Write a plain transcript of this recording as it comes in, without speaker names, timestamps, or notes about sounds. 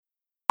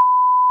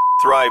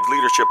Thrive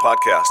Leadership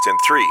Podcast in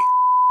 3,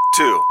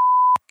 2,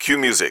 cue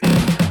music.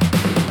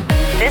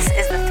 This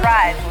is the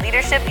Thrive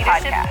Leadership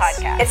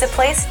Podcast. It's a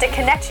place to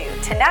connect you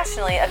to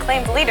nationally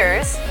acclaimed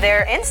leaders,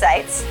 their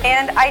insights,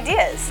 and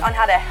ideas on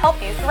how to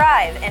help you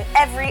thrive in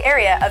every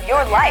area of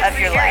your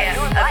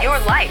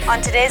life.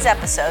 On today's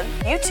episode,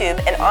 YouTube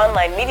and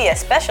online media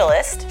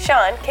specialist,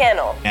 Sean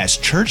Cannell. As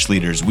church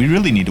leaders, we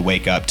really need to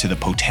wake up to the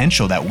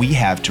potential that we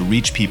have to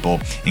reach people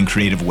in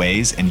creative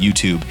ways, and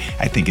YouTube,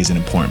 I think, is an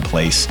important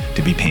place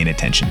to be paying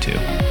attention to.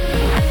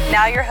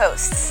 Now your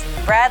hosts,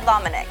 Brad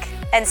Lomenick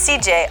and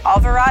CJ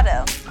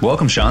Alvarado.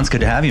 Welcome, Sean. It's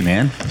good to have you,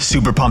 man.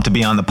 Super pumped to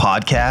be on the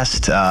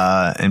podcast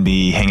and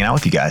be hanging out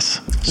with you guys.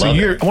 So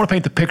I want to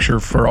paint the picture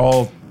for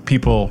all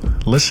people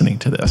listening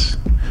to this.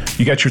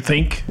 You got your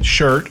Think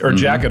shirt or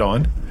jacket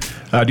on.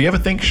 Do you have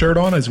a Think shirt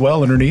on as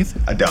well underneath?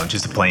 I don't,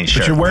 just a plain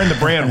shirt. But you're wearing the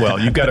brand well.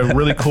 You've got a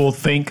really cool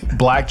Think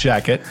black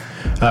jacket.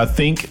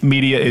 Think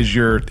Media is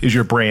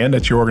your brand.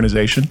 That's your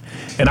organization.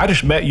 And I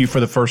just met you for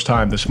the first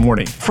time this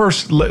morning.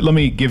 First, let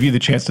me give you the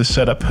chance to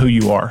set up who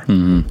you are,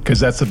 because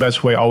that's the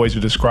best way always to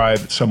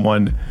describe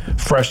someone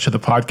fresh to the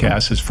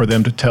podcast is for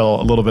them to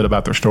tell a little bit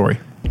about their story.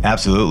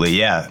 Absolutely,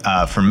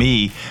 yeah. For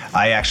me,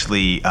 I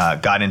actually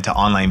got into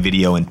online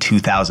video in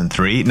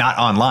 2003. Not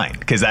online,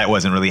 because that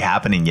wasn't really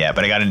happening yet,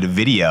 but I got into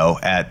video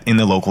in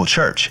the local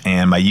church.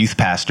 And my youth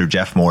pastor,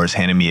 Jeff Morris,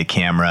 handed me a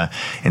camera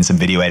and some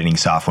video editing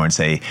software and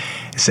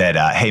said,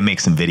 hey, make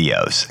some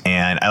videos.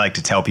 And I like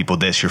to tell people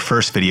this: your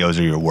first videos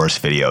are your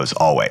worst videos,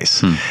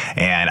 always.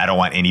 And I don't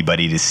want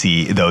anybody to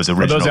see those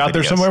original videos. Are those out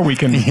there somewhere we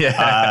can...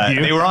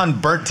 They were on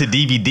burnt to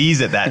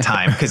DVDs at that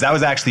time, because that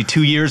was actually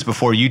 2 years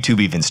before YouTube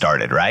even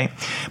started, right?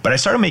 But I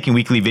started making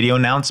weekly video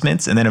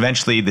announcements, and then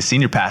eventually the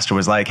senior pastor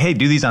was like, hey,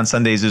 do these on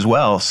Sundays as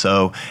well.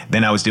 So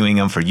then I was doing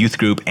them for youth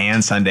group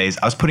and Sundays.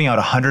 I was putting out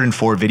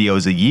 104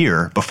 videos a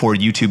year before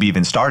YouTube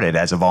even started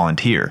as a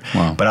volunteer.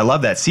 Wow. But I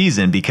love that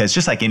season because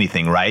just like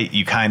anything, right,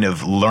 you kind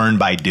of learn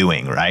by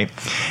doing, right?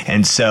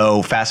 And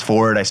so fast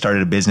forward, I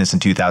started a business in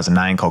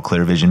 2009 called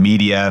Clear Vision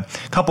Media.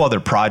 A couple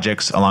other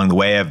projects along the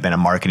way. I've been a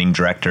marketing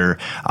director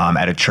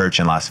at a church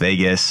in Las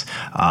Vegas.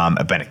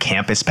 I've been a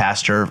campus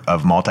pastor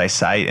of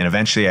multi-site, and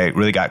eventually I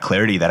really got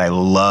clarity that I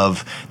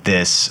love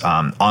this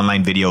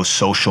online video,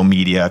 social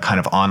media, kind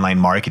of online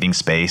marketing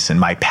space. And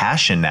my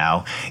passion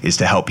now is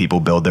to help people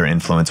build their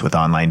influence with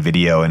online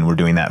video. And we're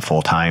doing that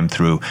full time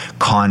through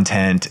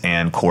content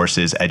and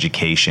courses,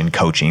 education,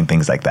 coaching,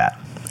 things like that.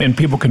 And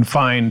people can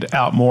find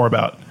out more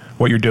about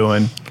what you're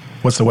doing.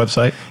 What's the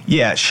website?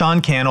 Yeah,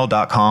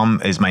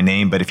 SeanCannell.com is my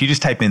name, but if you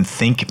just type in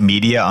Think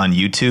Media on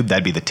YouTube,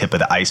 that'd be the tip of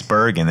the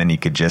iceberg, and then you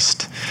could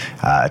just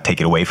take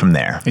it away from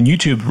there. And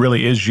YouTube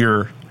really is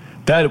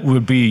that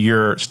would be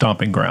your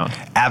stomping ground.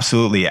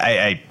 Absolutely.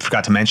 I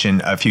forgot to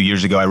mention a few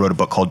years ago, I wrote a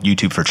book called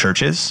YouTube for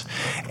Churches,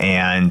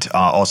 and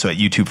also at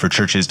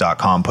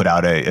YouTubeforchurches.com put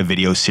out a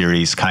video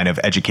series kind of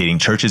educating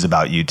churches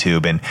about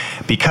YouTube. And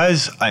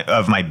because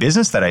of my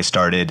business that I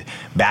started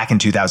back in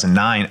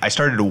 2009, I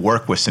started to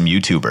work with some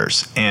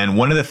YouTubers. And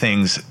one of the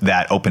things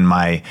that opened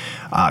my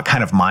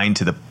kind of mind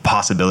to the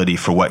possibility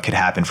for what could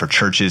happen for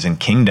churches and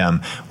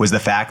kingdom was the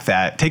fact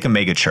that take a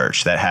mega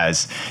church that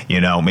has,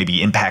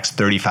 maybe impacts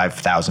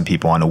 35,000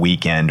 people on a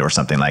weekend or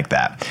something like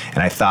that.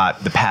 And I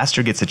thought the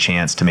pastor gets a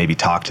chance to maybe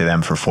talk to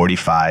them for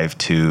 45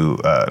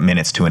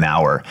 minutes to an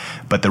hour.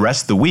 But the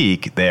rest of the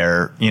week,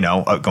 they're,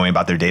 going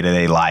about their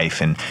day-to-day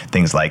life and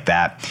things like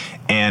that.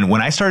 And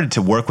when I started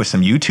to work with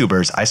some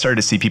YouTubers, I started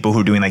to see people who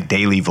were doing like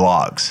daily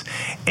vlogs.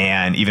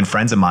 And even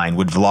friends of mine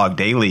would vlog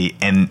daily,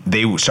 and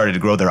they started to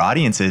grow their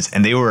audiences,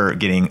 and they were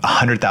getting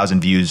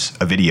 100,000 views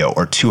a video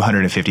or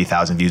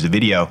 250,000 views a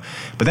video.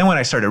 But then what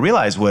I started to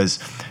realize was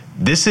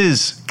this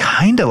is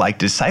kind of like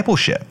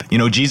discipleship.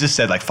 Jesus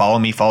said, like, follow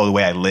me, follow the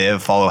way I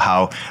live, follow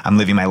how I'm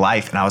living my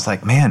life. And I was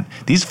like, man,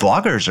 these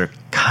vloggers are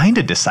kind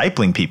of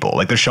discipling people.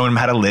 Like, they're showing them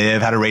how to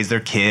live, how to raise their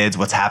kids,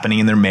 what's happening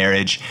in their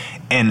marriage.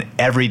 And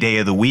every day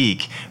of the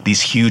week,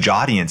 these huge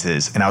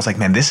audiences. And I was like,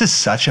 man, this is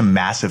such a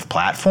massive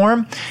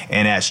platform.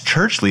 And as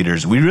church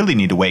leaders, we really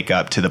need to wake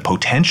up to the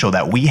potential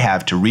that we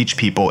have to reach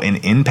people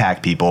and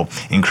impact people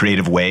in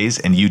creative ways.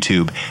 And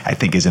YouTube, I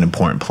think, is an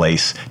important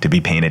place to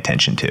be paying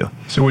attention to.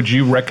 So would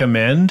you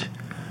recommend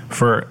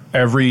for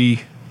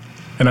every,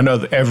 and I know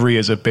that every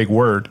is a big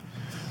word,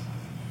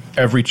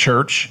 every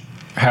church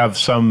have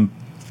some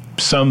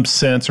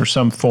sense or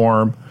some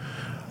form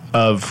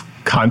of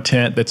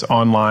content that's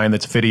online,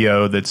 that's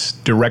video, that's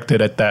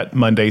directed at that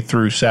Monday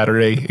through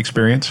Saturday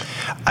experience?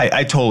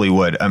 I totally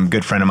would. A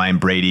good friend of mine,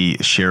 Brady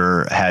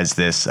Shearer, has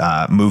this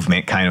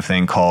movement kind of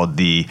thing called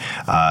the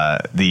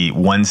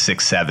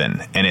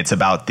 167, and it's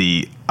about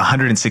the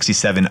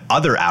 167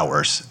 other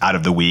hours out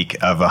of the week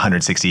of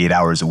 168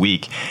 hours a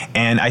week.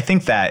 And I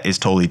think that is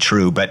totally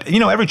true. But,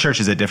 every church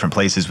is at different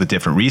places with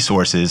different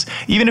resources.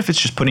 Even if it's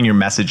just putting your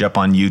message up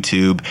on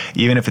YouTube,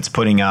 even if it's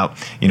putting out,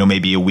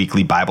 maybe a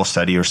weekly Bible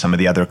study or some of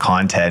the other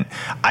content,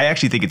 I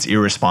actually think it's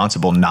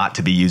irresponsible not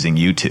to be using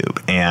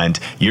YouTube. And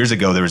years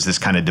ago, there was this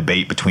kind of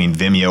debate between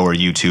Vimeo or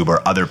YouTube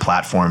or other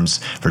platforms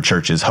for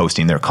churches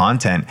hosting their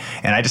content.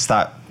 And I just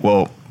thought,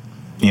 well,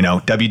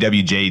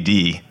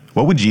 WWJD,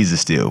 what would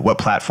Jesus do? What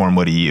platform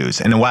would he use?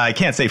 And while I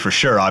can't say for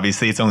sure,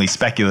 obviously, it's only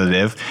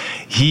speculative,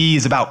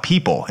 he's about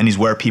people and he's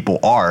where people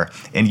are.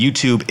 And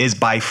YouTube is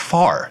by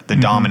far the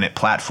dominant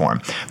platform.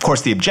 Of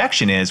course, the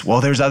objection is, well,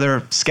 there's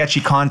other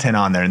sketchy content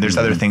on there and there's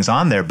other things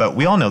on there, but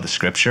we all know the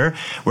scripture.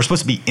 We're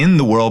supposed to be in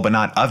the world, but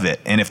not of it.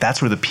 And if that's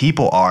where the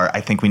people are,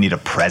 I think we need a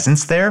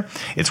presence there.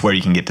 It's where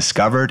you can get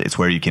discovered. It's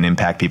where you can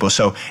impact people.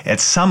 So at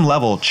some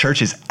level,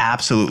 churches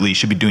absolutely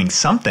should be doing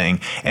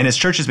something. And as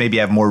churches maybe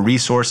have more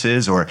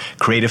resources or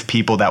creative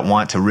people that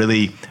want to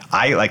really,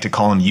 I like to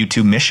call them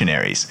YouTube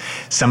missionaries,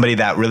 somebody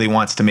that really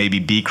wants to maybe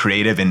be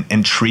creative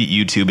and treat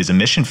YouTube as a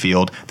mission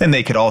field, then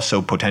they could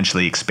also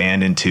potentially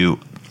expand into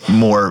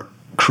more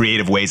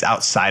creative ways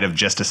outside of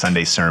just a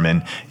Sunday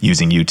sermon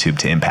using YouTube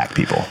to impact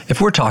people. If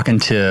we're talking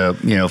to,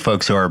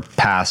 folks who are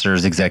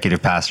pastors,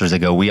 executive pastors that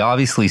go, we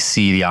obviously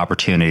see the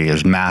opportunity.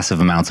 There's massive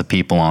amounts of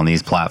people on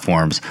these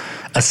platforms.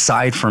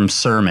 Aside from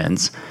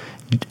sermons,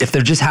 if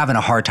they're just having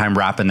a hard time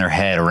wrapping their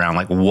head around,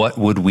 like, what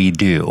would we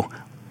do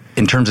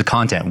in terms of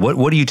content?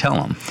 What do you tell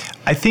them?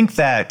 I think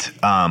that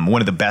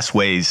one of the best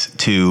ways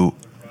to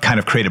kind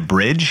of create a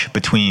bridge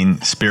between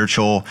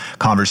spiritual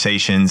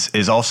conversations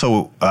is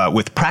also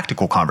with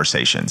practical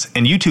conversations.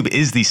 And YouTube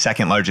is the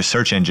second largest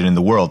search engine in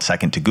the world,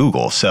 second to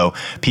Google. So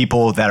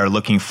people that are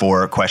looking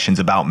for questions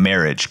about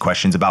marriage,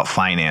 questions about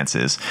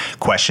finances,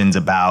 questions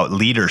about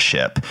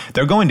leadership,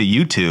 they're going to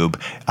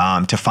YouTube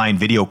to find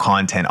video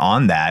content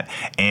on that.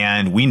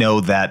 And we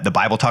know that the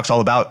Bible talks all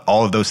about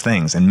all of those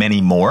things and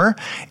many more.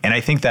 And I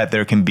think that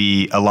there can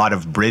be a lot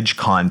of bridge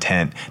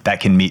content that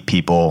can meet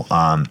people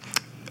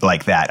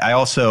like that. I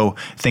also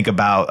think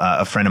about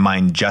a friend of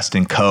mine,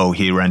 Justin Coe.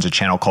 He runs a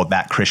channel called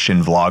That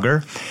Christian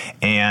Vlogger,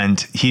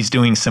 and he's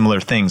doing similar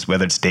things,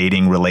 whether it's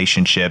dating,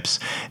 relationships,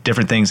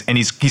 different things. And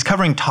he's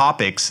covering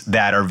topics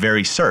that are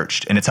very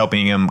searched, and it's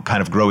helping him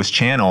kind of grow his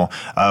channel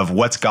of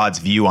what's God's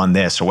view on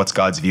this or what's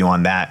God's view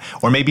on that,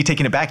 or maybe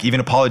taking it back even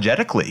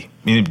apologetically.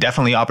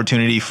 Definitely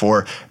opportunity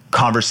for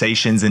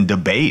conversations and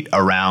debate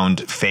around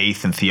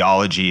faith and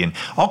theology and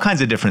all kinds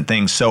of different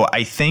things. So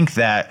I think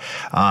that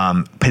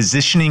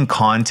positioning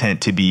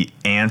content to be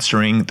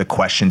answering the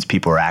questions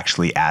people are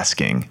actually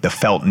asking, the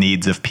felt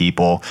needs of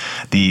people,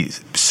 the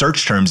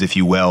search terms, if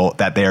you will,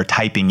 that they are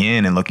typing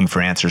in and looking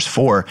for answers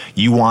for,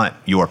 you want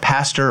your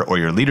pastor or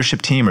your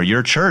leadership team or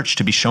your church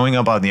to be showing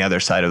up on the other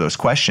side of those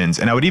questions.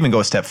 And I would even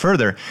go a step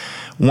further.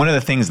 One of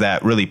the things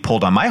that really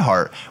pulled on my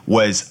heart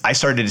was I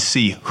started to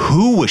see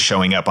who was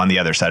showing up on the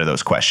other side of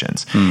those questions.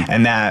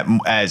 And that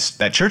as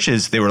that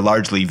churches, they were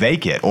largely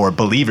vacant, or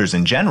believers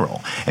in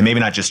general, and maybe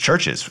not just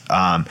churches,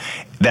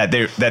 that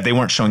they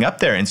weren't showing up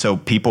there. And so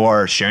people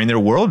are sharing their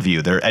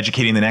worldview. They're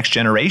educating the next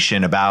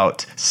generation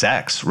about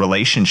sex,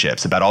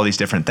 relationships, about all these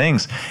different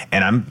things.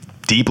 And I'm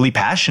deeply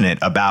passionate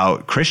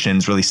about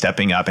Christians really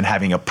stepping up and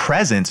having a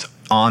presence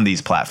on these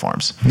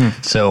platforms.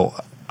 So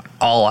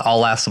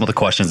I'll ask some of the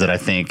questions that I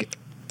think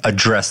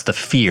address the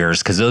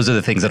fears, because those are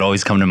the things that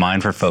always come to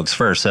mind for folks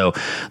first. So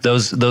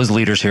those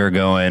leaders who are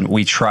going,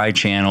 we tried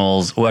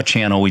channels,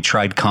 we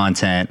tried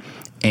content,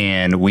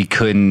 and we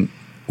couldn't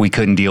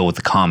deal with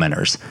the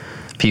commenters,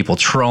 people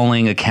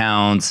trolling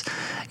accounts,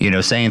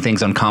 saying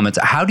things on comments.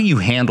 How do you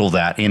handle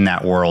that in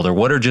that world? Or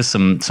what are just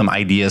some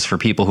ideas for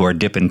people who are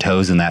dipping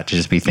toes in that to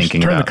just be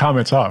thinking turn about? The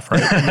comments off,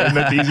 right? Isn't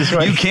that the easiest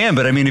way? You can,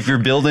 but if you're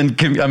building,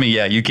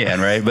 yeah, you can,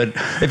 right? But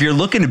if you're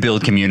looking to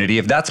build community,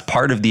 if that's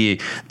part of the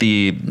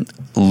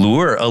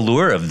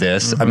allure of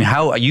this,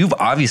 how you've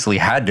obviously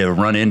had to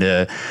run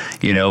into,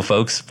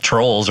 folks,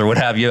 trolls or what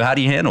have you. How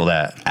do you handle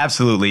that?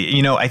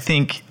 Absolutely. I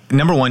think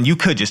number one, you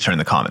could just turn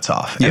the comments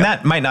off. And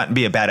that might not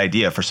be a bad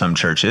idea for some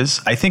churches.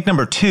 I think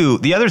number two,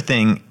 the other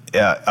thing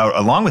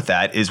along with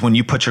that is when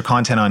you put your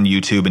content on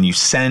YouTube and you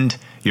send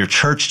your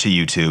church to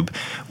YouTube,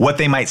 what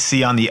they might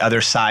see on the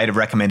other side of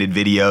recommended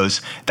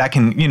videos, that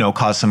can,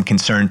 cause some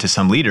concern to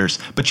some leaders.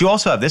 But you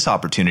also have this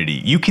opportunity.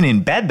 You can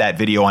embed that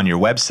video on your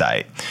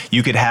website.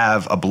 You could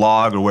have a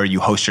blog or where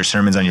you host your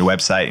sermons on your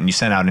website and you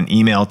send out an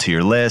email to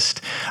your list,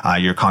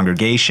 your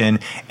congregation,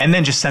 and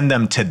then just send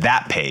them to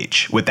that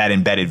page with that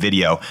embedded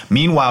video.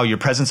 Meanwhile, your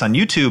presence on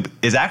YouTube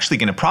is actually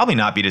going to probably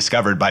not be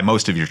discovered by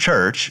most of your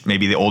church,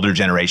 maybe the older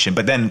generation,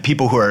 but then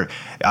people who are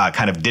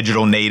kind of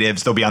digital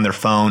natives, they'll be on their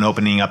phone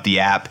opening up the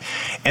app.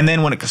 And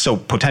then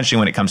potentially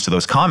when it comes to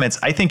those comments,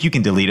 I think you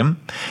can delete them.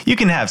 You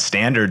can have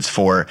standards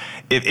for,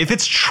 if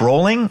it's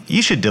trolling,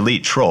 you should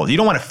delete trolls. You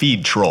don't want to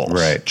feed trolls.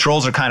 Right.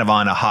 Trolls are kind of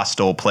on a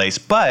hostile place,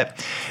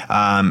 but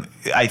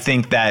I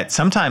think that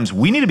sometimes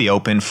we need to be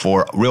open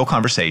for real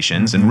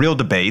conversations and real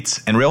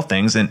debates and real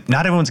things, and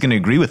not everyone's going to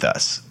agree with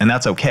us, and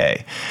that's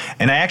okay.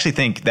 And I actually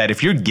think that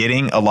if you're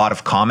getting a lot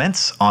of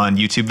comments on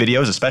YouTube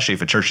videos, especially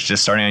if a church is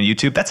just starting on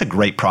YouTube, that's a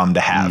great problem to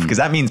have, because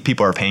that means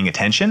people are paying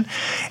attention.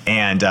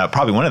 And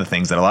probably one of the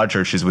things that a lot of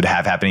churches would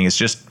have happening is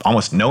just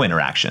almost no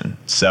interaction.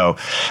 So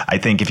I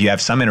think if you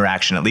have some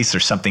interaction, at least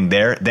there's something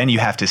there, then you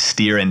have to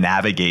steer and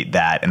navigate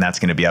that, and that's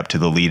going to be up to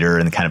the leader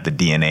and kind of the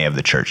DNA of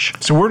the church.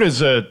 So where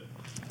does a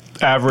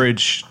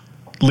average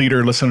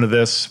leader listen to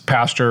this,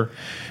 pastor,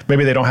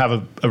 maybe they don't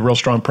have a real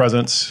strong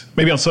presence.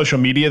 Maybe on social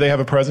media they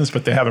have a presence,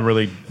 but they haven't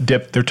really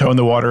dipped their toe in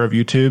the water of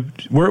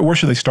YouTube. Where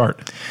should they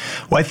start?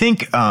 Well, I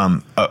think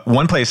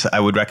one place I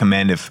would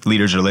recommend if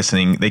leaders are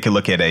listening, they could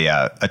look at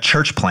a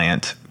church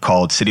plant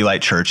called City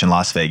Light Church in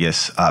Las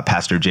Vegas,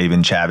 Pastor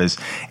Javen Chavez,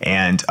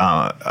 and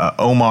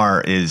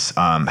Omar is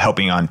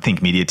helping on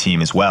Think Media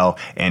team as well,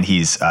 and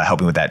he's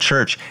helping with that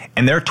church.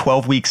 And they're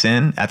 12 weeks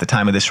in at the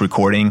time of this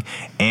recording,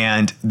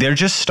 and they're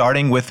just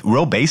starting with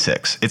real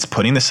basics. It's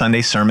putting the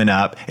Sunday sermon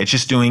up. It's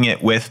just doing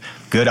it with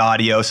good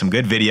audio, some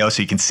good video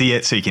so you can see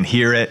it, so you can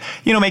hear it,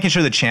 making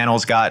sure the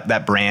channel's got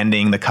that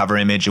branding, the cover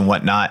image and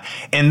whatnot,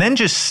 and then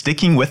just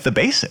sticking with the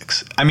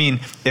basics. I mean,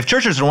 if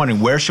churches are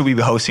wondering where should we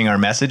be hosting our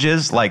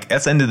messages,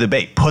 that's the end of the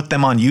debate. Put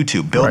them on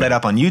YouTube, build that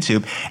up on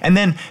YouTube, and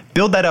then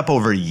build that up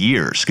over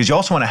years, because you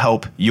also want to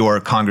help your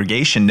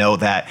congregation know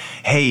that,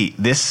 hey,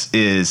 this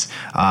is,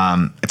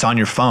 it's on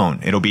your phone.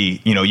 It'll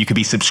be, you could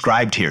be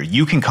subscribed here.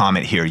 You can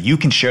comment here. You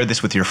can share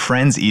this with your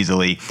friends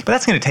easily, but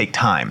that's going to take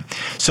time.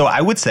 So I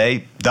would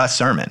say the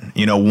sermon,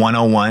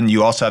 101.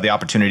 You also have the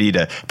opportunity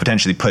to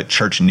potentially put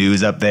church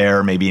news up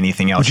there, maybe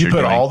anything else Would you you're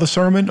put doing. all the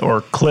sermon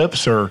or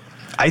clips or?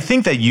 I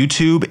think that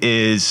YouTube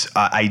is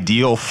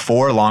ideal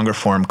for longer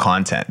form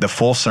content. The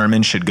full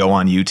sermon should go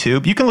on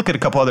YouTube. You can look at a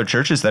couple other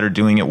churches that are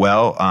doing it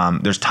well.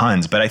 There's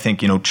tons, but I think,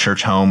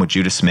 Church Home with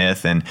Judah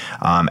Smith and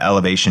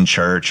Elevation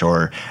Church,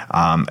 or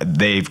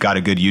they've got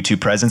a good YouTube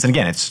presence. And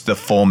again, it's the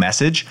full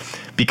message,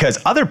 because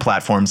other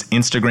platforms,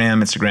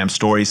 Instagram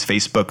Stories,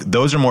 Facebook,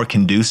 those are more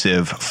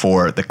conducive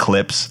for the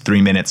clips,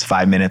 3 minutes,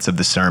 5 minutes of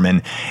the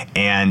sermon.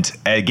 And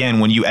again,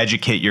 when you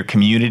educate your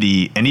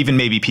community and even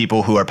maybe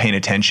people who are paying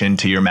attention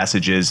to your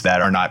messages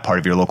that are not part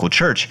of your local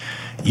church,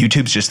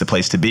 YouTube's just the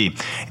place to be.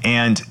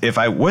 And if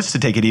I was to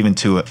take it even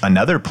to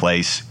another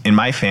place, in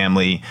my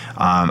family,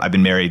 I've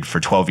been married for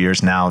 12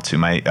 years now to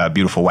my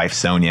beautiful wife,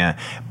 Sonia.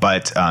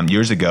 But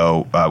years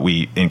ago,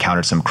 we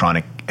encountered some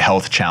chronic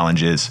health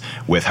challenges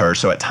with her.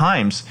 So at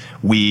times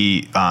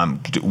we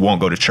won't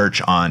go to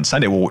church on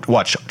Sunday. We'll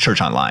watch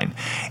church online.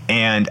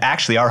 And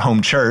actually our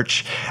home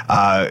church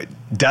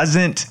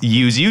doesn't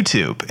use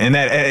YouTube. And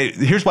that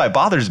here's why it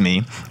bothers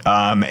me.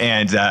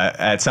 And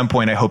at some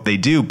point I hope they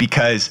do,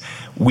 because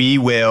we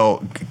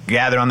will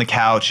gather on the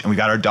couch and we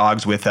got our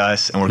dogs with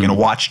us and we're going to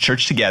watch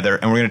church together,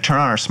 and we're going to turn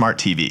on our smart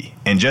TV,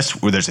 and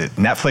just where there's a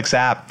Netflix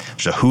app,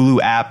 there's a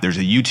Hulu app, there's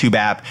a YouTube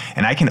app,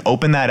 and I can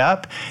open that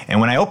up. And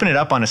when I open it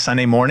up on a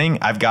Sunday morning,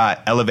 I've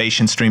got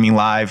Elevation streaming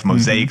live,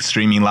 Mosaic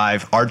streaming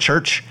live. Our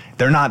church,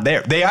 they're not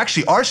there. They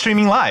actually are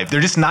streaming live.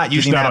 They're just not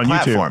using that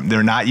platform.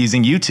 They're not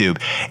using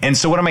YouTube. And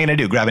so what am I going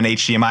to do? Grab an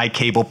HDMI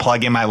cable,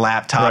 plug in my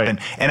laptop,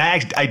 and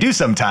I do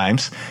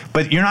sometimes,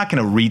 but you're not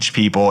going to reach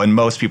people, and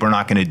most people are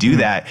not going to do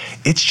that.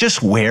 It's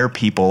just where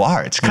people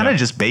are. It's kind of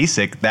just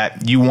basic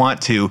that you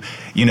want to,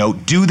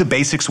 do the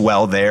basics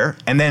well there,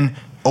 and then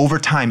over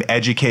time,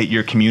 educate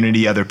your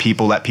community, other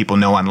people, let people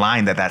know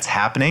online that that's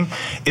happening.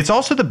 It's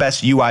also the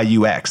best UI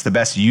UX, the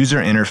best user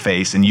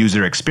interface and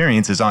user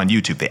experience is on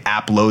YouTube. The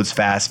app loads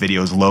fast,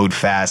 videos load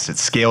fast, it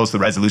scales the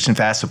resolution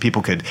fast, so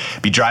people could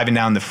be driving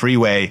down the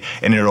freeway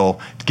and it'll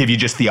give you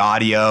just the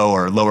audio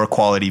or lower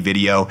quality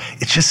video.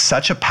 It's just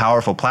such a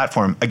powerful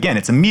platform. Again,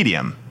 it's a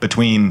medium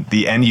between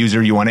the end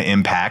user you want to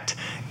impact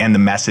and the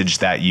message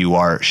that you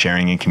are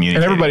sharing and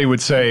communicating. And everybody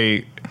would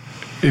say,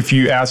 if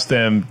you ask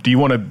them, do you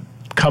want to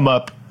come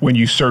up when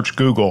you search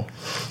Google?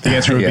 The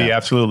answer would be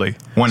absolutely.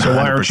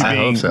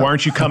 100%. So why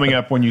aren't you coming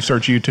up when you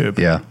search YouTube?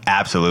 Yeah,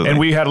 absolutely. And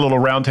we had a little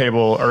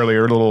roundtable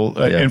earlier, a little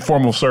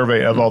informal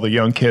survey of all the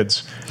young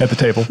kids at the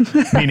table,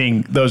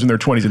 meaning those in their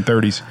 20s and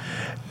 30s.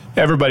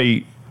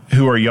 Everybody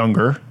who are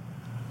younger,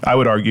 I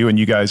would argue, and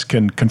you guys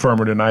can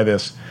confirm or deny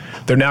this,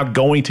 they're now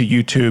going to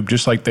YouTube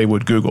just like they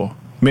would Google.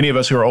 Many of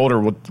us who are older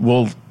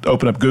will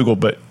open up Google,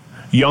 but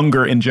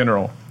younger in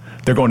general,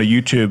 they're going to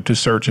YouTube to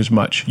search as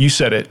much. You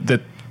said it,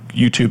 that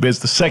YouTube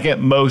is the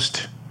second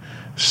most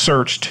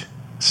searched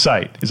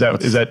site. Is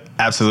that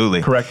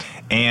absolutely correct?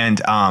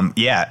 And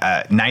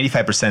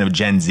 95% of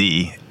Gen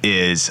Z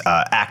is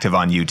active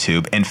on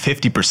YouTube, and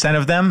 50%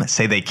 of them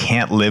say they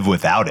can't live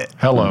without it.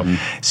 Hello.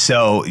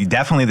 So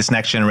definitely this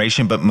next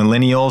generation, but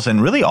millennials and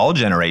really all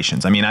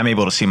generations. I mean, I'm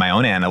able to see my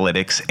own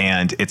analytics,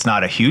 and it's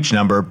not a huge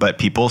number, but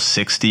people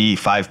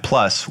 65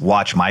 plus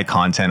watch my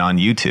content on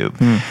YouTube.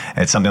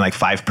 It's something like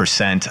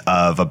 5%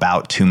 of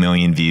about 2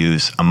 million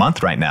views a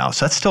month right now.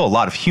 So that's still a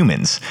lot of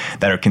humans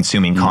that are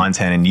consuming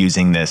content and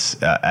using this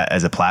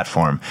as a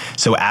platform.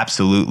 So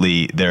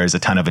absolutely, there is a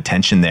ton of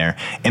attention there.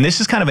 And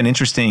this is kind of an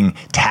interesting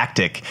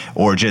tactic,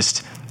 or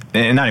just,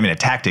 and not even a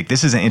tactic,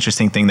 this is an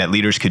interesting thing that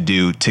leaders could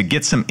do to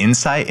get some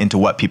insight into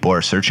what people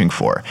are searching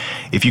for.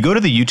 If you go to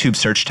the YouTube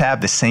search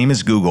tab, the same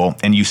as Google,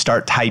 and you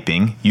start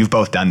typing, you've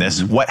both done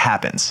this, what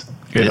happens?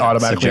 It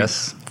automatically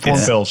suggests form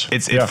fills.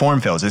 It form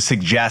fills. It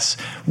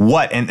suggests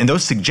what, and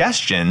those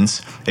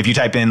suggestions, if you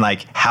type in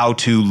like how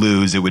to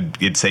lose,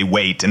 it'd say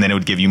weight, and then it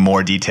would give you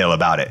more detail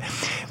about it.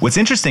 What's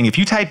interesting, if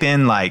you type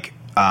in like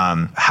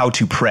how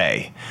to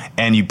pray,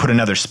 and you put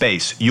another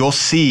space, you'll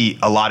see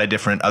a lot of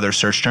different other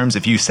search terms.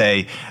 If you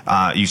say,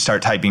 you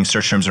start typing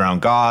search terms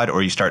around God,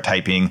 or you start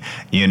typing,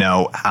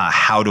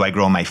 how do I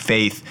grow my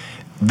faith?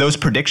 Those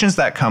predictions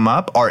that come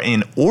up are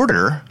in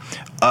order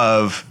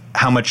of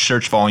how much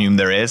search volume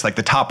there is. Like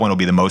the top one will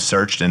be the most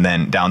searched and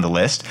then down the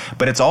list.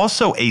 But it's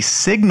also a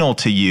signal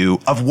to you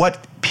of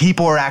what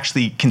people are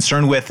actually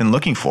concerned with and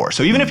looking for.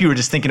 So even if you were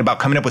just thinking about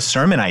coming up with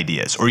sermon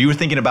ideas, or you were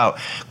thinking about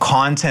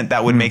content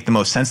that would make the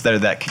most sense there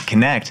that could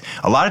connect,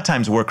 a lot of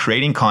times we're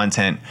creating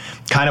content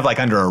kind of like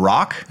under a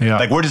rock. Yeah.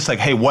 Like we're just like,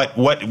 hey, what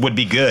would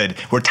be good?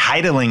 We're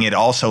titling it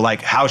also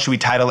like, how should we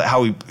title it?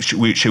 How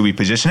should we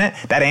position it?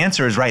 That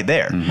answer is right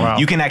there. Wow.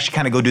 You can actually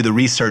kind of go do the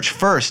research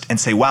first and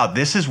say, wow,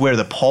 this is where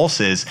the pulse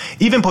is,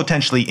 even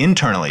potentially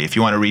internally, if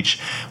you want to reach,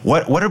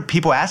 what are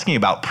people asking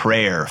about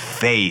prayer,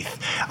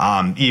 faith,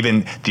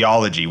 even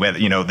theology, whether,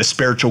 the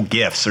spiritual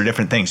gifts or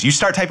different things. You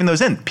start typing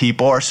those in.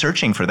 People are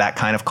searching for that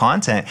kind of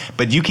content,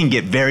 but you can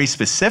get very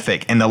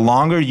specific. And the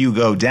longer you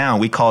go down,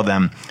 we call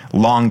them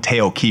long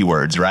tail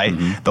keywords, right?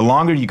 Mm-hmm. The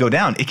longer you go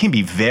down, it can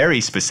be very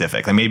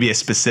specific, like maybe a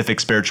specific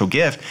spiritual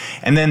gift.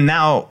 And then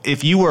now,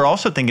 if you were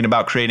also thinking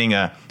about creating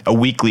a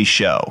weekly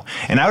show.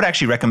 And I would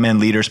actually recommend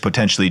leaders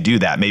potentially do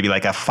that. Maybe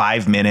like a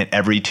 5-minute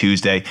every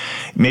Tuesday,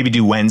 maybe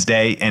do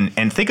Wednesday,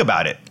 and think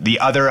about it. The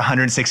other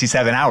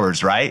 167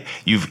 hours, right?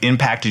 You've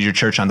impacted your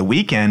church on the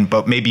weekend,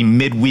 but maybe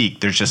midweek,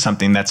 there's just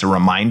something that's a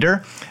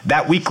reminder.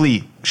 That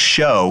weekly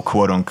show,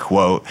 quote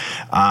unquote,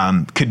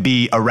 could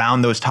be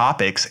around those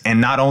topics. And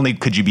not only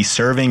could you be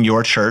serving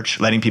your church,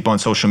 letting people on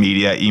social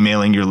media,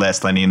 emailing your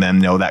list, letting them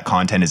know that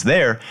content is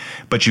there,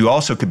 but you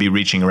also could be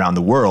reaching around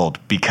the world,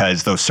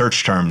 because those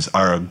search terms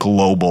are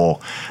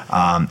global,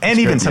 and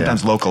even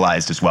sometimes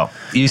localized as well.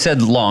 You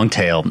said long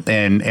tail,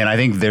 and I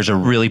think there's a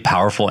really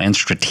powerful and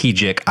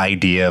strategic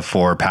idea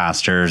for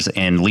pastors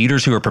and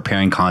leaders who are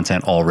preparing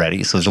content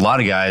already. So there's a lot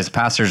of guys,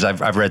 pastors,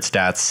 I've read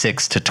stats,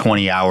 6 to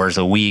 20 hours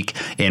a week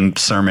in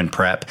sermon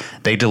prep.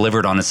 They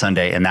delivered on a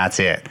Sunday and that's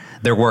it.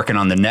 They're working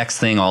on the next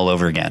thing all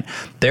over again.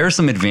 There are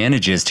some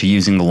advantages to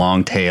using the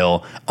long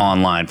tail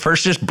online.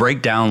 First, just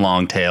break down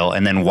long tail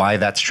and then why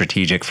that's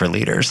strategic for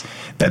leaders.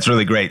 That's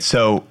really great.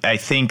 So I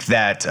think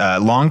that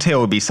long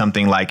tail would be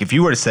something like, if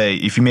you were to say,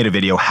 if you made a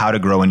video, how to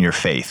grow in your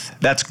faith,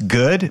 that's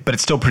good, but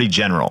it's still pretty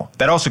general.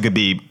 That also could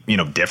be,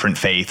 different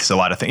faiths, a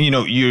lot of things,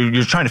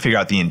 you're trying to figure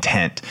out the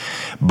intent.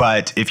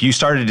 But if you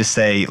started to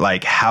say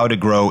like how to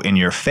grow in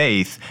your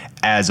faith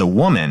as a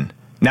woman,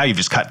 now you've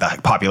just cut the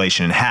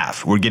population in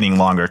half. We're getting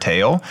longer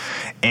tail.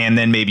 And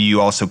then maybe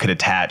you also could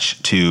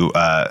attach to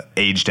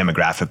age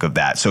demographic of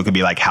that. So it could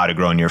be like how to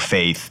grow in your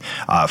faith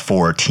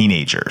for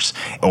teenagers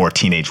or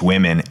teenage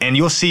women. And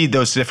you'll see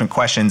those different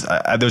questions.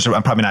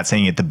 I'm probably not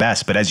saying it the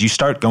best, but as you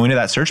start going to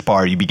that search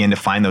bar, you begin to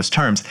find those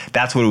terms.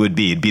 That's what it would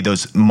be. It'd be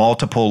those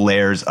multiple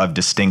layers of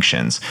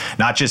distinctions,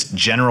 not just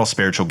general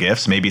spiritual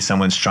gifts. Maybe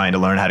someone's trying to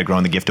learn how to grow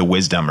in the gift of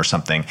wisdom or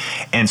something.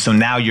 And so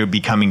now you're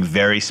becoming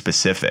very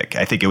specific.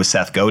 I think it was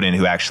Seth Godin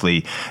who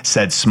actually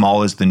said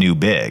small is the new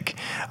big.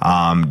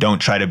 Don't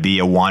try to be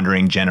a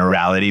wandering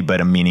generality,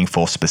 but a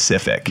meaningful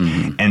specific.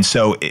 Mm-hmm. And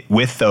so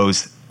with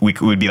those, we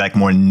would be like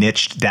more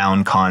niched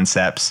down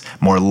concepts,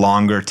 more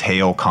longer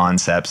tail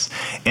concepts.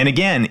 And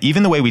again,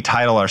 even the way we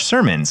title our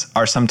sermons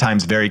are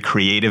sometimes very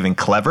creative and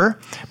clever,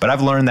 but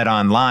I've learned that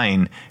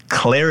online,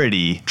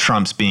 clarity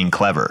trumps being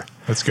clever.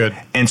 That's good.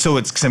 And so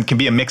it can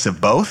be a mix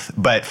of both.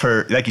 But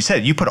for, like you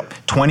said, you put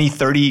 20,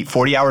 30,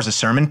 40 hours of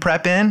sermon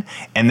prep in,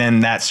 and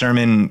then that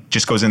sermon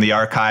just goes in the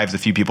archives, a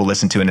few people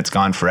listen to it, and it's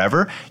gone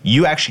forever.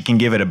 You actually can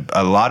give it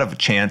a lot of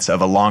chance of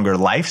a longer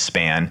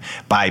lifespan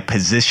by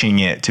positioning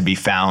it to be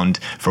found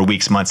for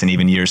weeks, months, and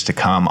even years to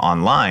come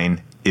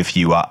online if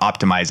you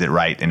optimize it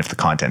right and if the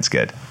content's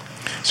good.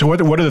 So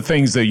what are the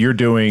things that you're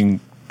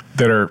doing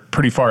that are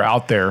pretty far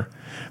out there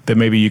that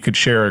maybe you could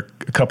share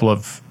a couple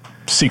of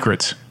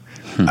secrets?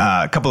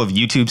 A couple of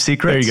YouTube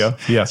secrets. There you go.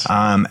 Yes.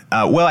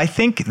 Well, I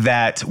think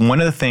that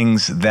one of the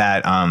things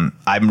that I'm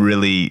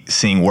really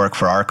seeing work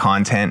for our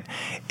content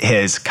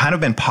has kind of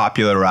been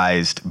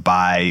popularized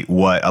by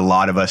what a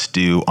lot of us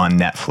do on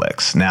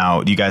Netflix.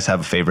 Now, do you guys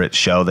have a favorite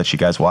show that you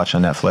guys watch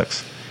on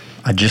Netflix?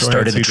 I just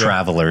started The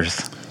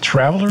Travelers.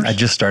 Travelers? I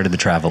just started The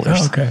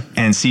Travelers. Oh, okay.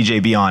 And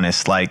CJ, be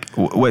honest, like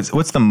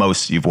what's the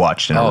most you've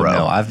watched in a row? Oh,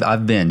 no, I've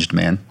binged,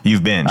 man.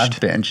 You've binged? I've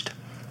binged.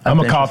 I'm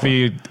a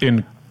coffee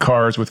in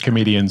cars with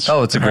comedians.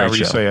 Oh, it's a great show.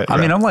 You say it. I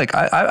mean, I'm like,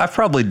 I've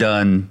probably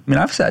done,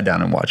 I've sat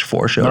down and watched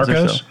 4 shows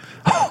Narcos? or so.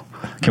 Oh,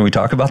 can we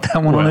talk about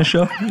that one on this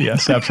show?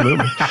 Yes,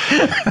 absolutely.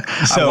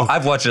 So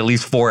I've watched at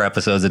least 4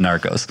 episodes of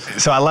Narcos.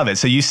 So I love it.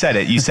 So you said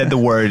it. You said the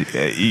word,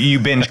 you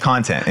binge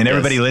content. And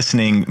everybody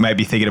listening might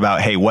be thinking about,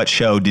 hey, what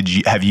show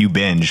have you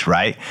binged,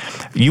 right?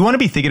 You want to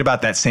be thinking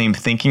about that same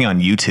thinking on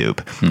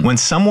YouTube. When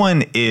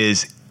someone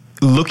is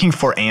looking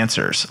for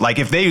answers, like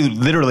if they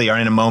literally are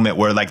in a moment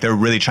where like they're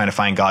really trying to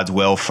find God's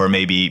will for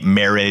maybe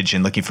marriage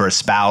and looking for a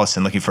spouse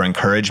and looking for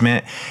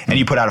encouragement, and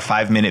you put out a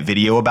 5-minute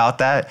video about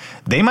that,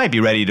 they might be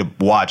ready to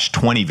watch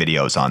 20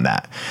 videos on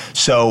that.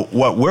 So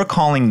what we're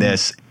calling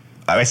this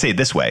I say it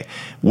this way.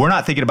 We're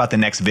not thinking about the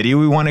next video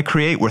we want to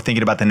create. We're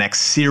thinking about the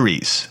next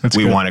series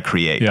we want to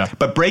create. Yeah.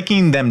 But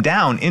breaking them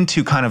down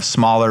into kind of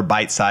smaller,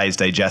 bite-sized,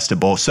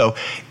 digestible. So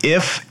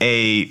if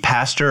a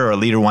pastor or a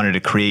leader wanted to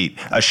create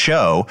a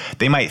show,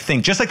 they might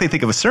think, just like they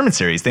think of a sermon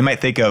series, they might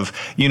think of,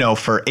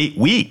 for 8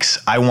 weeks,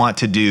 I want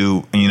to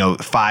do,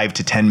 5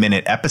 to 10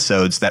 minute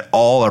episodes that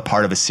all are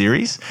part of a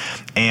series.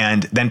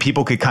 And then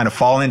people could kind of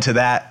fall into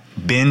that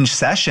binge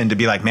session to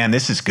be like, man,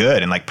 this is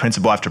good. And like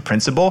principle after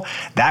principle,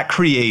 that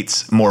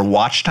creates more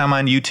watch time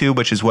on YouTube,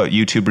 which is what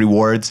YouTube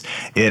rewards.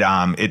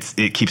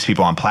 It keeps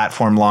people on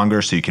platform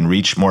longer so you can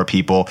reach more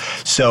people.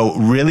 So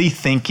really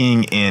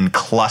thinking in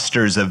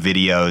clusters of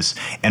videos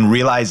and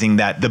realizing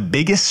that the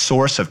biggest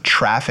source of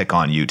traffic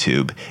on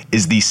YouTube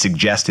is these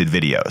suggested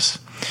videos.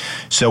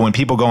 So when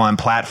people go on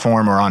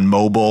platform or on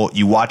mobile,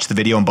 you watch the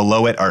video and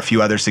below it are a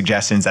few other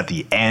suggestions. At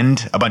the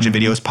end, a bunch of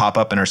videos pop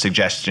up and are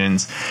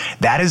suggestions.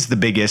 That is the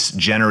biggest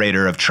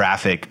generator of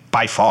traffic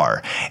by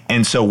far.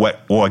 And so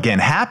what will again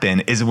happen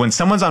is when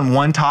someone's on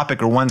one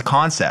topic or one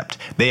concept,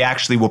 they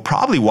actually will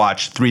probably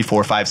watch 3,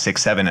 4, 5,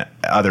 6, 7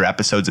 other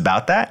episodes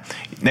about that.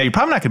 Now, you're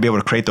probably not going to be able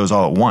to create those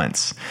all at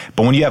once.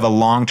 But when you have a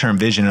long-term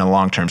vision and a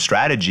long-term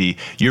strategy,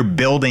 you're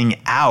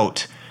building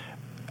out,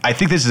 I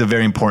think this is a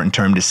very important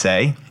term to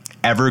say,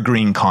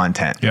 evergreen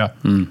content. Yeah.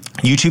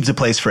 YouTube's a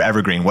place for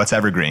evergreen. What's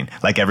evergreen?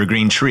 Like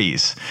evergreen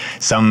trees.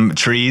 Some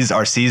trees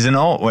are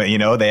seasonal,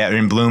 they are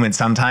in bloom and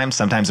sometimes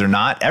they're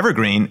not.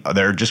 Evergreen,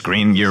 they're just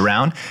green year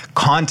round.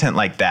 Content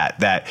like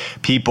that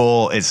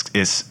people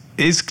is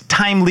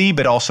timely,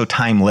 but also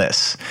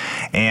timeless.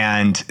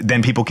 And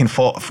then people can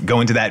go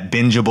into that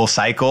bingeable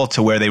cycle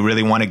to where they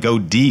really want to go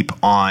deep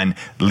on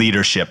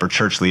leadership or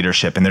church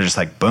leadership. And they're just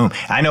like, boom.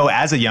 I know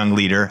as a young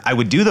leader, I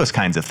would do those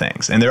kinds of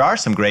things. And there are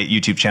some great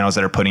YouTube channels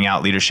that are putting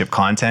out leadership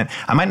content.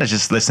 I might not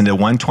just listen to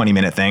one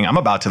 20-minute thing. I'm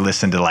about to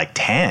listen to like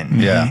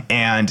 10. Yeah.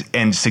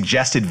 And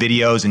suggested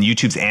videos, and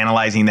YouTube's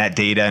analyzing that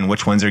data and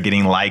which ones are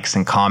getting likes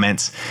and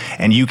comments.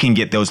 And you can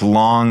get those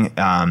long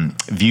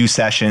view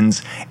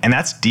sessions, and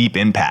that's deep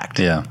impact.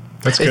 Yeah.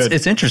 That's good.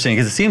 It's interesting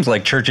because it seems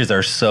like churches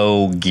are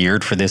so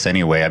geared for this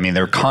anyway. I mean,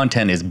 their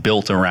content is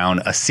built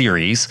around a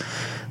series,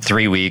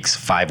 3 weeks,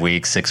 5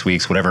 weeks, 6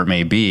 weeks, whatever it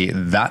may be.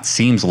 That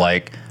seems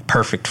like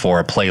perfect for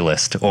a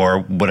playlist or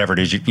whatever it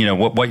is,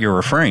 what you're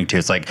referring to.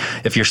 It's like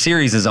if your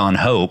series is on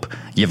hope,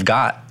 you've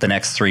got the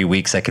next 3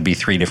 weeks that could be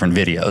 3 different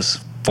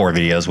videos, 4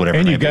 videos, whatever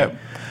it may be. And you've got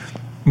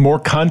more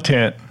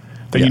content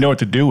that you know what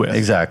to do with.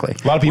 Exactly.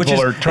 A lot of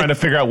people are trying to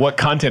figure out what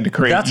content to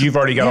create. You've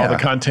already got all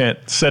the content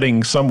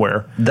setting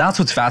somewhere. That's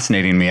what's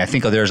fascinating to me. I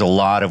think there's a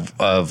lot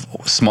of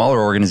smaller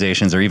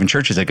organizations or even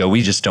churches that go,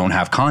 we just don't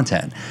have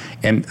content.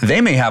 And they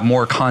may have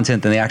more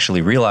content than they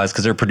actually realize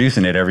because they're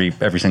producing it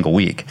every single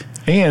week.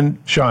 And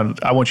Sean,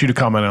 I want you to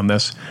comment on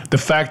this. The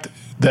fact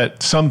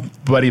that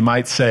somebody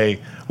might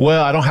say,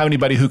 well, I don't have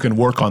anybody who can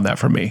work on that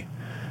for me.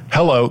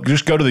 Hello,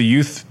 just go to the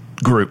youth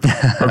group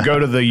or go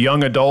to the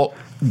young adult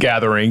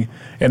gathering,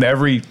 and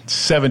every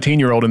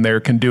 17-year-old in there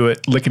can do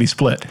it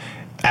lickety-split.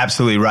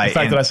 Absolutely right. The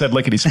fact that I said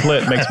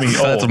lickety-split makes me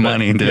old. That's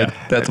money, dude.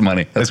 Yeah. That's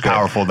money. That's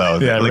powerful, though.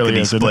 Yeah, it really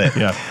is, split.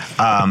 Yeah.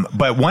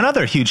 But one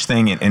other huge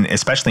thing, and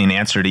especially in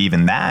answer to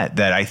even that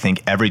I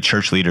think every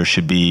church leader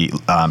should be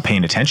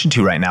paying attention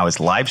to right now is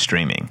live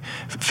streaming.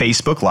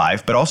 Facebook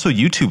Live, but also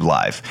YouTube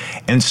Live.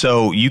 And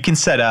so you can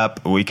set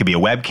up, it could be a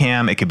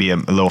webcam, it could be a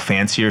little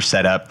fancier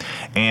setup.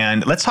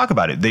 And let's talk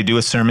about it. They do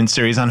a sermon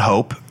series on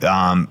hope.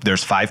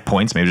 There's 5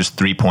 points, maybe just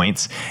 3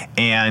 points.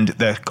 And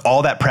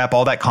all that prep,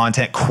 all that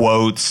content,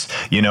 quotes,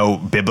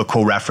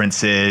 biblical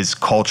references,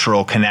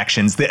 cultural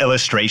connections, the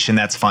illustration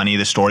that's funny,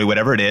 the story,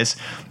 whatever it is,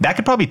 that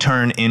could probably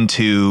turn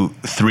into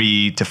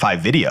 3 to 5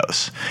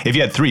 videos. If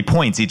you had 3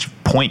 points, each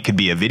point could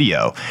be a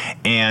video,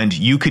 and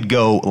you could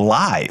go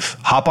live,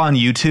 hop on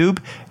YouTube,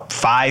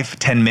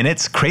 5-10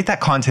 minutes, create that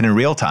content in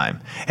real time.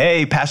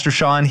 Hey, Pastor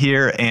Sean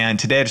here, and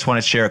today I just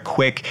want to share a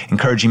quick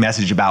encouraging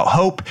message about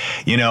hope,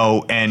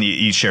 and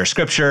you share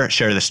scripture,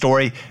 share the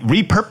story,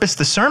 repurpose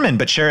the sermon,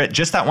 but share it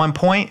just that one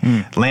point,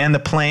 land the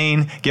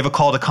plane, give a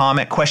call to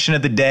comment, question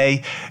of the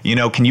day,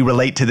 can you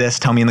relate to this?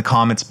 Tell me in the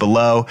comments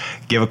below,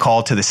 give a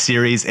call to the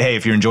series. Hey,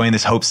 if you're enjoying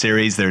this hope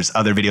series, there's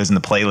other videos in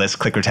the playlist,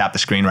 click or tap the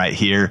screen right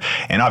here.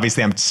 And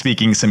obviously I'm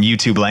speaking some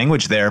YouTube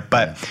language there,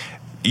 but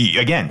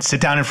again,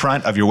 sit down in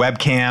front of your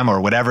webcam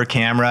or whatever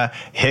camera,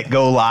 hit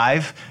go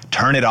live,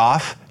 turn it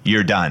off,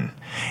 you're done.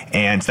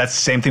 And that's the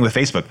same thing with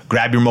Facebook.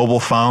 Grab your mobile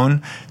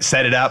phone,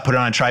 set it up, put it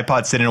on a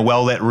tripod, sit in a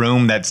well-lit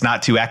room that's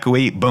not too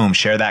echoey, boom,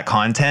 share that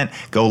content,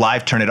 go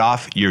live, turn it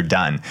off, you're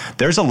done.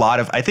 There's a lot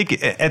of, I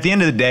think at the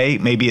end of the day,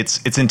 maybe it's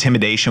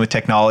intimidation with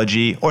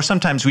technology, or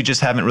sometimes we just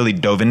haven't really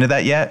dove into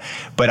that yet.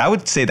 But I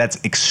would say that's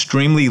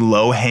extremely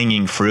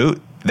low-hanging fruit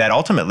that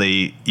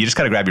ultimately you just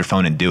got to grab your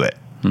phone and do it.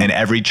 And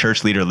every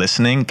church leader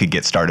listening could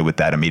get started with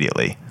that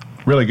immediately.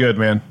 Really good,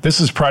 man.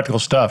 This is practical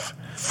stuff.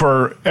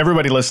 For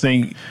everybody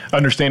listening,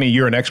 understanding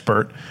you're an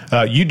expert,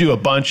 you do a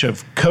bunch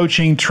of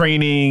coaching,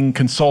 training,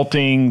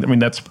 consulting. I mean,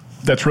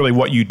 that's really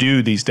what you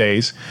do these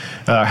days.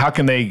 How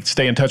can they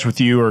stay in touch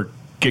with you or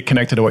get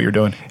connected to what you're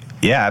doing?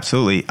 Yeah,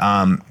 absolutely.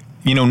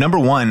 Number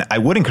one, I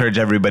would encourage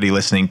everybody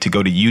listening to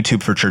go to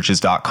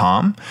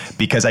youtubeforchurches.com,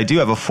 because I do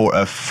have a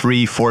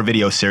free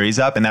 4-video series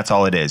up, and that's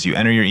all it is. You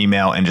enter your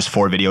email and just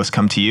 4 videos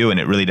come to you, and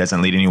it really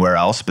doesn't lead anywhere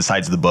else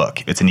besides the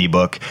book. It's an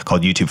ebook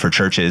called YouTube for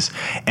Churches.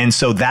 And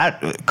so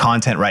that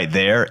content right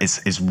there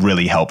is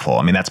really helpful.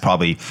 I mean, that's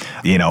probably,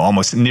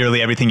 almost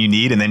nearly everything you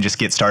need, and then just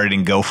get started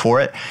and go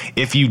for it.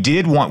 If you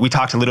did we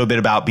talked a little bit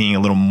about being a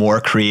little more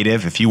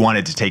creative. If you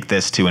wanted to take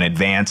this to an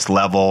advanced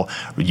level,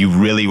 you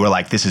really were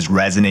like, this is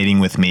resonating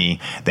with me,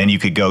 then you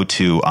could go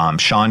to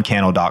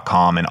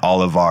SeanCannell.com, and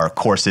all of our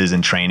courses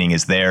and training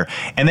is there.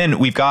 And then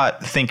we've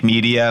got Think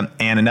Media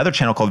and another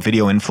channel called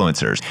Video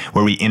Influencers,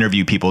 where we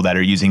interview people that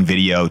are using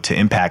video to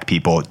impact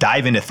people.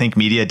 Dive into Think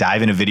Media,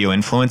 dive into Video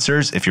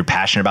Influencers if you're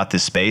passionate about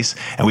this space,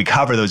 and we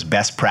cover those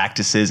best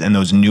practices and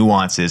those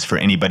nuances for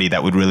anybody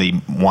that would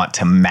really want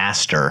to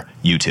master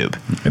YouTube.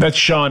 And that's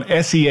Sean,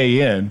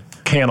 S-E-A-N,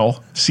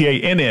 Cannell,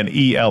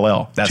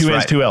 C-A-N-N-E-L-L. That's 2 right.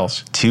 N's, 2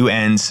 L's. 2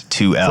 N's,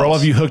 2 L's. For all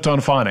of you hooked on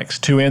phonics,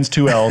 2 N's,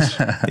 2 L's.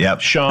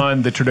 Yep.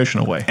 Sean, the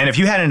traditional way. And if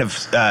you hadn't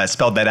have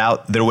spelled that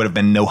out, there would have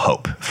been no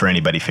hope for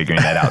anybody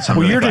figuring that out. So I'm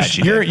Well, really glad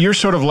you did. you're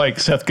sort of like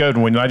Seth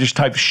Godin when I just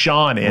type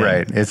Sean in.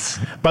 Right.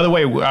 By the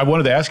way, I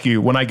wanted to ask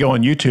you, when I go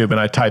on YouTube and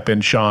I type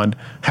in Sean,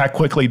 how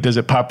quickly does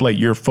it populate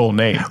your full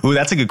name? Ooh,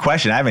 that's a good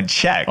question. I haven't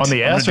checked. On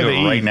the S or do the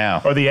it E? right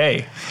now. Or the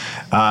A?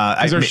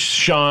 Is there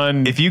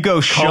Sean? If you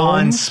go Sean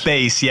Combs?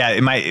 space, yeah,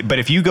 it might. But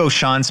if you go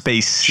Sean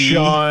space C,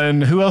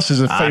 Sean, who else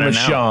is a don't famous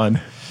know. Sean?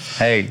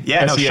 Hey,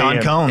 yeah, no, S-E-A-N.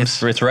 Sean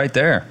Combs. it's right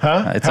there.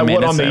 Huh? It's, How,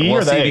 what, on the E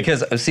or the A?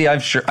 because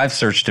I've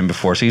searched him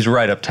before, so he's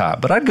right up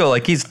top. But I'd go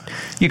like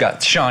you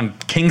got Sean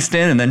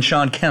Kingston and then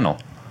Sean Cannell.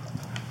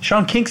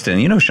 Sean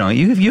Kingston, Sean,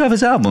 you have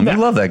his album. You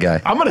love that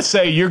guy. I'm gonna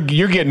say you're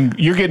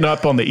getting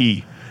up on the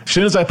E. As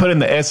soon as I put in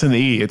the S and the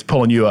E, it's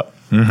pulling you up.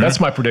 Mm-hmm. That's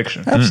my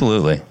prediction.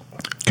 Absolutely.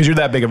 Because you're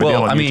that big of a deal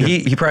Well, on I mean,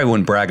 YouTube. he probably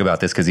wouldn't brag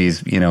about this because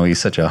he's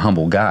such a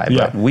humble guy.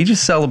 But Yeah. we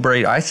just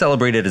I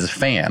celebrated as a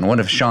fan, one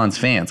of Sean's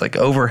fans, like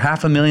over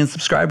 500,000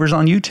 subscribers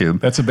on YouTube.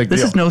 That's a big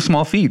This deal. is no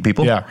small feat,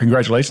 people. Yeah,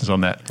 congratulations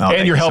on that. Oh, thank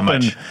and you're you so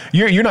helping. much.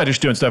 You're not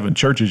just doing stuff in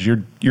churches.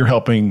 You're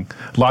helping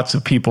lots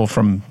of people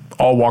from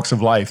all walks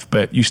of life.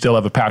 But you still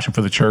have a passion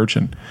for the church,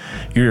 and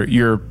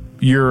you're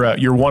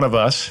one of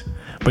us.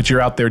 But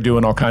you're out there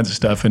doing all kinds of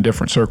stuff in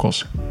different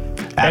circles.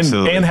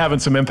 Absolutely. And having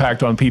some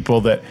impact on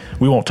people that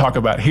we won't talk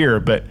about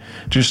here, but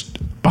just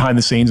behind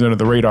the scenes, under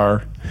the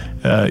radar,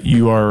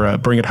 you are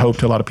bringing hope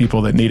to a lot of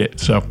people that need it.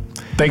 So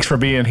thanks for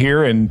being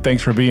here, and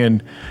thanks for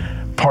being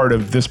part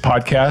of this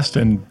podcast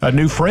and a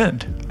new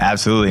friend.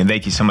 Absolutely. And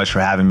thank you so much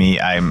for having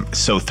me. I'm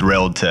so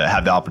thrilled to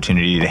have the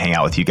opportunity to hang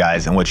out with you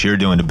guys, and what you're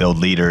doing to build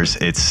leaders.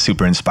 It's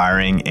super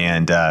inspiring,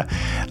 and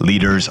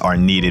leaders are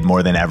needed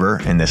more than ever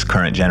in this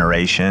current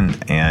generation.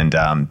 And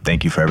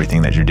thank you for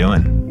everything that you're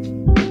doing.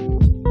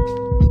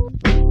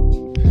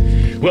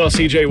 Well,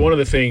 CJ, one of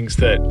the things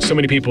that so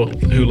many people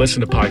who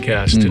listen to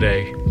podcasts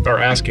today are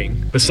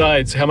asking,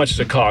 besides how much does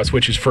it cost,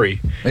 which is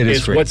free, It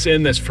is free. what's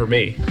in this for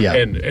me? Yeah.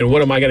 And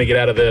what am I going to get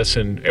out of this?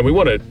 And we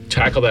want to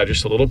tackle that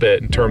just a little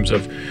bit in terms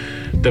of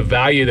the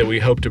value that we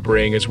hope to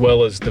bring, as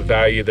well as the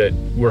value that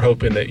we're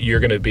hoping that you're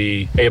going to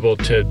be able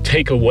to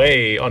take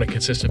away on a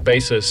consistent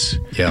basis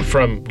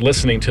from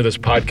listening to this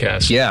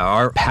podcast. Yeah,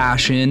 our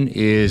passion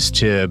is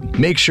to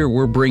make sure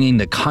we're bringing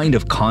the kind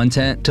of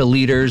content to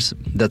leaders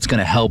that's going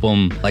to help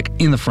them, like,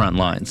 in the front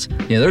lines.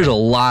 There's a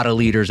lot of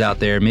leaders out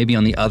there, maybe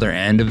on the other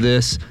end of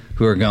this,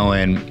 who are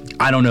going,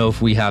 I don't know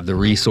if we have the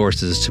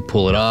resources to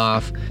pull it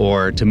off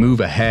or to move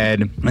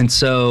ahead. And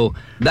so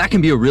that can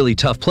be a really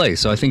tough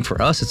place. So I think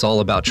for us, it's all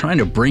about trying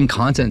to bring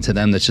content to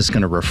them that's just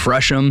going to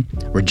refresh them,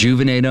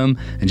 rejuvenate them,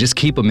 and just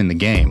keep them in the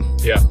game.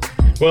 Yeah.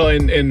 Well,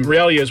 and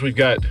reality is we've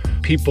got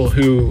people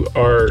who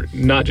are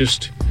not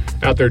just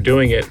out there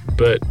doing it,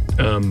 but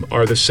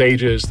are the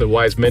sages, the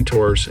wise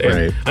mentors. And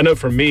Right. I know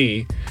for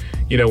me,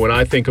 when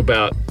I think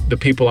about the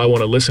people I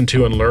want to listen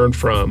to and learn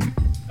from,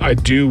 I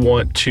do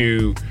want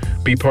to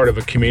be part of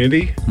a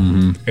community.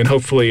 And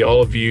hopefully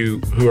all of you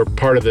who are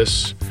part of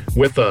this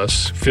with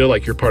us feel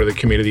like you're part of the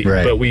community.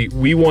 Right. But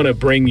we want to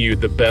bring you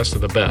the best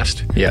of the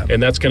best. Yeah.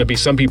 And that's going to be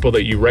some people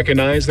that you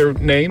recognize their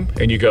name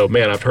and you go,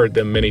 man, I've heard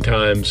them many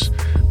times.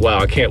 Wow,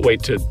 I can't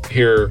wait to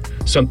hear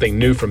something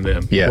new from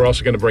them. Yeah. We're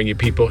also going to bring you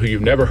people who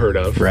you've never heard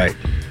of. Right.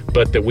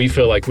 But that we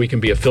feel like we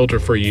can be a filter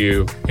for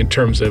you in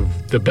terms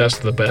of the best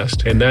of the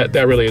best. And that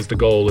really is the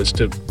goal, is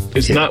to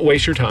not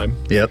waste your time.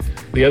 Yep.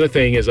 The other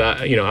thing is,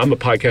 I'm a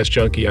podcast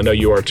junkie. I know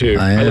you are too.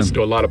 I am. listen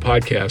to a lot of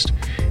podcasts.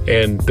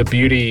 And the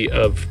beauty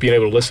of being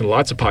able to listen to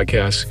lots of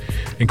podcasts,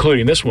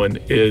 including this one,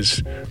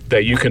 is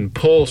that you can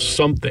pull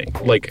something.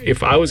 Like,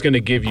 if I was going to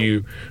give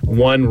you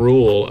one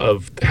rule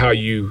of how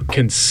you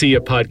can see a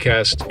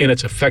podcast in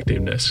its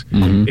effectiveness,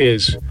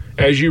 is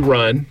as you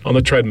run on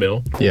the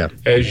treadmill, Yeah.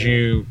 as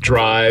you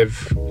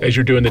drive, as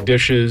you're doing the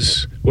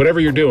dishes, whatever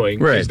you're doing,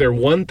 Right. is there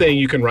one thing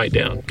you can write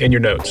down in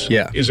your notes?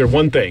 Yeah. Is there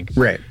one thing?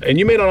 Right. And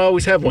you may not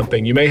always have one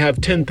thing. You may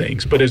have 10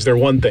 things, but is there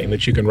one thing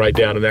that you can write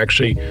down and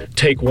actually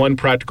take one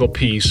practical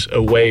piece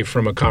away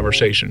from a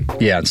conversation?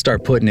 Yeah, and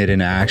start putting it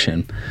into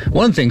action.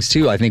 One of the things,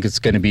 too, I think it's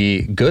going to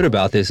be good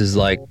about this is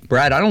like,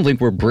 Brad, I don't think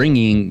we're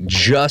bringing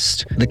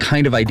just the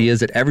kind of ideas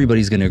that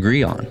everybody's going to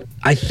agree on.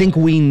 I think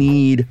we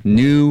need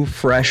new,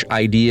 fresh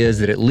ideas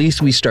that at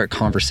least we start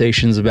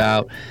conversations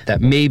about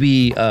that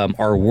maybe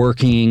are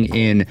working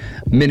in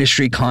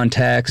ministry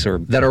contexts or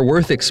that are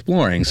worth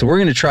exploring. So we're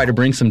going to try to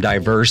bring some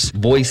diverse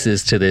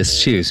voices to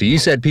this, too. So you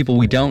said people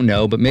we don't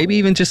know, but maybe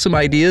even just some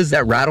ideas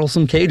that rattle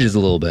some cages a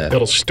little bit.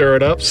 That'll stir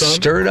it up some?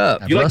 Stir it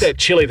up. You like that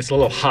chili that's a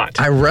little hot.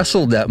 I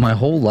wrestled that my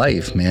whole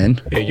life, man.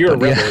 Yeah, you're a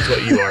But rebel is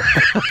what you are.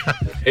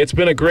 It's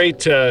been a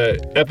great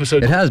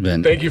episode. It has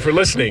been. Thank you for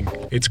listening.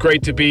 It's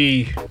great to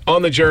be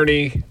on the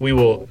journey. We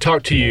will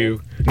talk to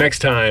you next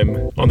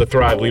time on the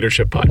Thrive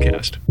Leadership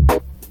Podcast.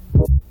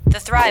 The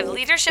Thrive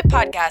Leadership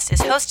Podcast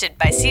is hosted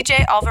by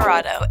CJ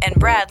Alvarado and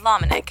Brad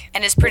Lomenick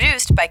and is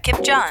produced by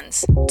Kip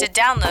Johns. To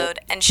download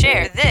and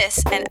share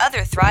this and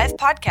other Thrive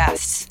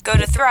podcasts, go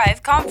to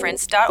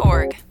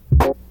thriveconference.org.